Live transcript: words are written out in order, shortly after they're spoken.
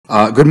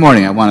Good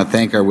morning. I want to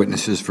thank our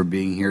witnesses for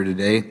being here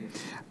today.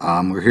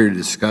 We're here to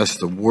discuss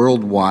the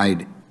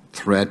worldwide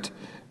threat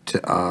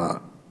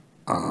of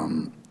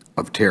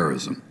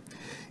terrorism.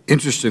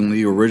 Interestingly,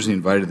 you were originally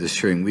invited to this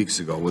hearing weeks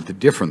ago with a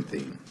different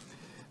theme.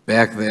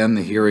 Back then,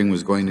 the hearing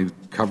was going to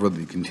cover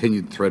the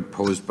continued threat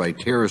posed by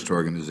terrorist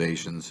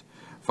organizations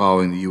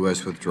following the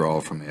U.S.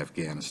 withdrawal from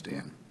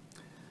Afghanistan.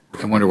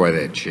 I wonder why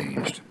that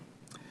changed.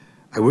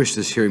 I wish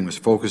this hearing was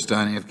focused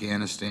on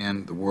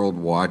Afghanistan. The world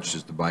watched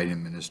as the Biden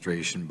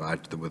administration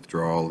botched the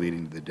withdrawal,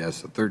 leading to the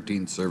deaths of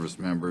 13 service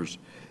members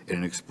in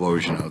an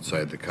explosion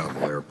outside the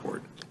Kabul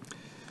airport.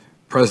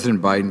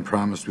 President Biden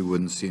promised we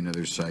wouldn't see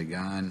another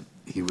Saigon.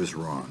 He was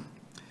wrong.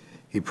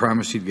 He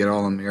promised he'd get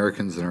all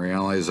Americans and our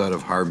allies out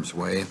of harm's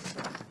way,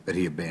 but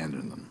he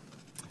abandoned them.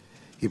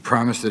 He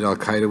promised that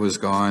al-Qaeda was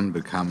gone,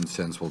 but common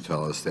sense will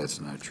tell us that's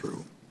not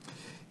true.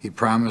 He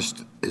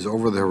promised his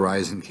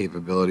over-the-horizon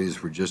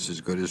capabilities were just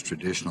as good as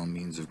traditional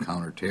means of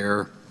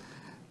counter-terror,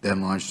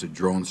 then launched a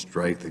drone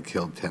strike that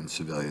killed 10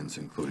 civilians,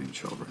 including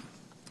children.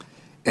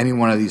 Any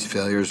one of these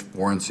failures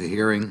warrants a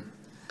hearing,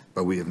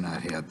 but we have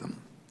not had them.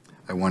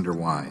 I wonder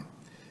why.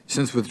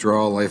 Since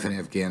withdrawal, life in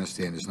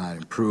Afghanistan has not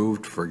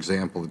improved. For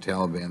example, the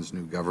Taliban's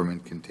new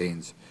government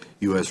contains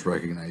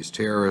U.S.-recognized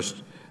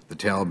terrorists. The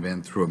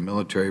Taliban threw a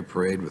military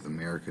parade with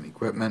American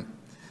equipment.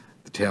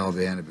 The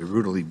Taliban have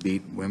brutally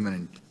beat women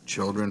and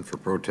children for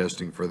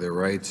protesting for their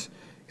rights,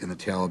 and the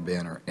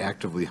Taliban are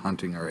actively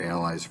hunting our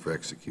allies for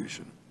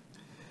execution.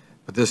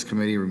 But this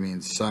committee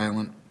remains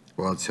silent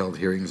while it's held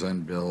hearings on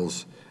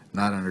bills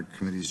not under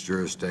committee's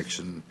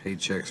jurisdiction,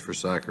 paychecks for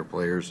soccer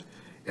players,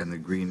 and the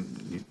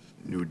Green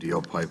New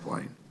Deal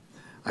pipeline.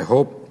 I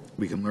hope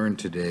we can learn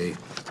today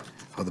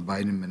how the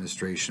Biden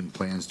administration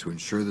plans to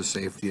ensure the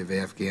safety of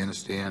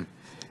Afghanistan,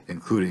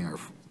 including our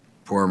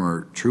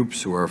former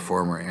troops who are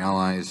former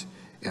allies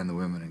and the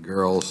women and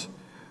girls,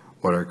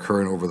 what our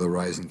current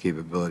over-the-horizon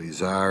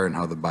capabilities are, and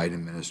how the Biden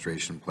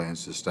administration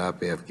plans to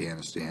stop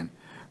Afghanistan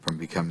from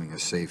becoming a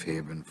safe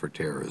haven for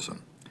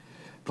terrorism.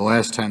 The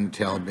last time the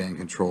Taliban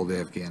controlled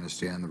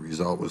Afghanistan, the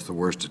result was the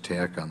worst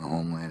attack on the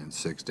homeland in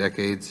 6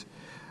 decades.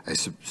 I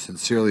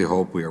sincerely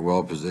hope we are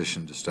well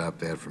positioned to stop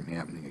that from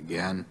happening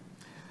again.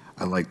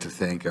 I'd like to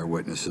thank our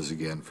witnesses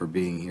again for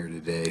being here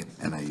today,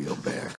 and I yield back.